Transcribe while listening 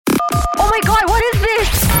my god, what is this?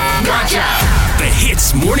 Gotcha! The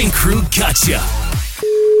Hits Morning Crew Gotcha.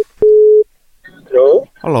 Hello?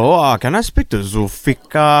 Hello, can I speak to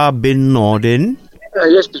Zulfikar bin Nordin?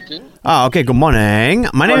 Yes, speaking. Okay, good morning.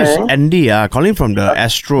 My name is Andy, calling from the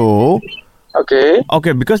Astro. Okay.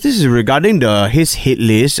 Okay, because this is regarding his hit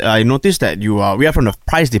list. I noticed that we are from the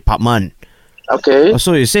price department. Okay.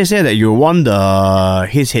 So it says here that you won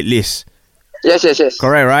his hit list. Yes.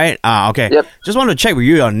 Correct, right? Okay. Yep. Just want to check with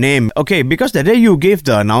you your name. Okay, because the day you gave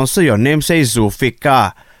the announcer your name says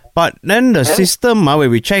Zulfikar. But then the system,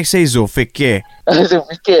 when we check, says Zulfikar.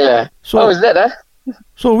 Zulfikar. So- How is that,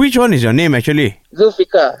 So which one is your name actually?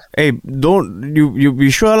 Zulfikar. Hey, don't you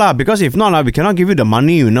be sure lah, because if not we cannot give you the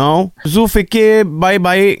money, you know. Zulfikar,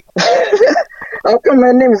 bye. How come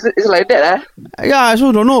my name is like that, Yeah, I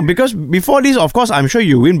also don't know, because before this, of course, I'm sure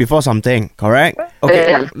you win before something, correct? Okay,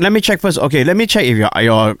 Yeah. let me check first. Okay, let me check if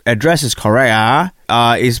your address is correct.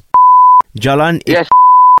 Is Jalan Yes.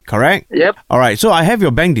 correct? Yep. Alright, so I have your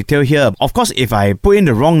bank detail here. Of course, if I put in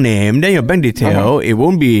the wrong name, then your bank detail, it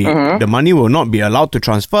won't be, the money will not be allowed to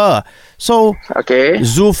transfer. So, Okay.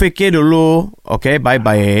 Zulfikar dulu, okay, bye.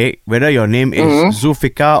 Whether your name is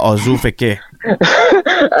Zulfikar or Zulfikar.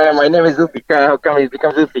 My name is Zulfikar. How come it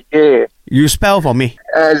becomes Zulfikar? You spell for me.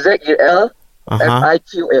 Z-U-L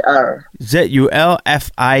F-I-Q-A-R. Zulfikar.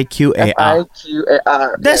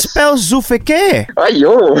 F-I-Q-A-R. That spells Zulfikar.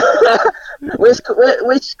 Ayo.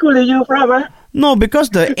 Which school are you from, No, because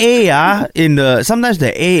the A sometimes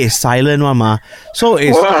the A is silent one ma. So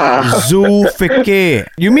it's Wow. Zulfikar.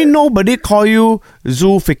 You mean nobody call you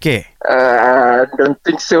Zulfikar? I don't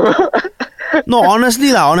think so. No,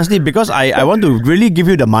 honestly, because I want to really give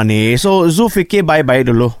you the money. So Zulfikar bye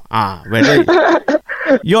dulu. Whether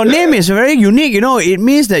your name is very unique, you know, it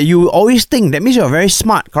means that you always think. That means you're very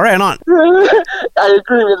smart, correct or not? I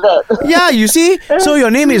agree with that. Yeah, you see? So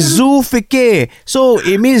your name is Zulfikar. So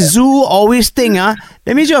it means Zul always think,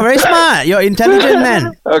 That means you're very smart. You're intelligent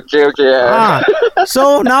man. Okay.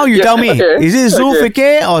 So now you tell me, okay. is it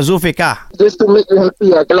Zulfikar or Zulfikar? Just to make you happy,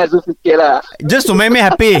 kalau Zulfikar lah. Just to make me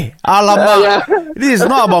happy. Alamak. Yeah. This is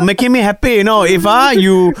not about making me happy, you know. If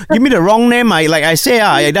you give me the wrong name, like I say,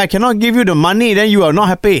 I cannot give you the money, then you are not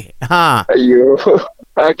happy. Ayo.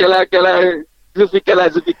 Okay lah. Zulfikar lah.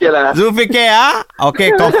 Zulfikar,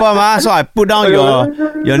 Okay, confirm, So I put down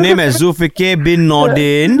your name as Zulfikar bin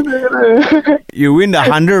Nordin. You win the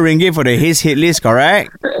 100 ringgit for the hit list,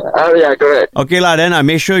 correct? Yeah, correct. Okay lah, then I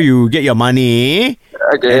make sure you get your money.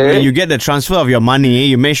 Okay. And when you get the transfer of your money,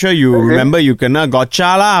 you make sure you remember you kena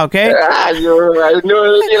gotcha lah, okay? Ayo, I know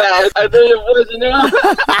already lah. I know your voice, you know.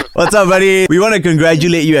 What's up, buddy? We want to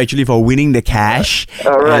congratulate you actually for winning the cash.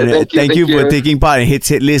 Alright, And, thank you. for taking part in Hit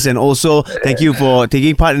List, and also thank you for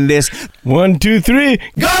taking part in this 1, 2, 3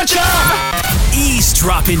 Gotcha!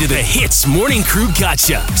 Eavesdrop into the Hits Morning Crew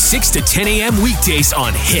Gotcha. 6 to 10 a.m. weekdays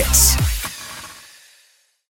on Hits.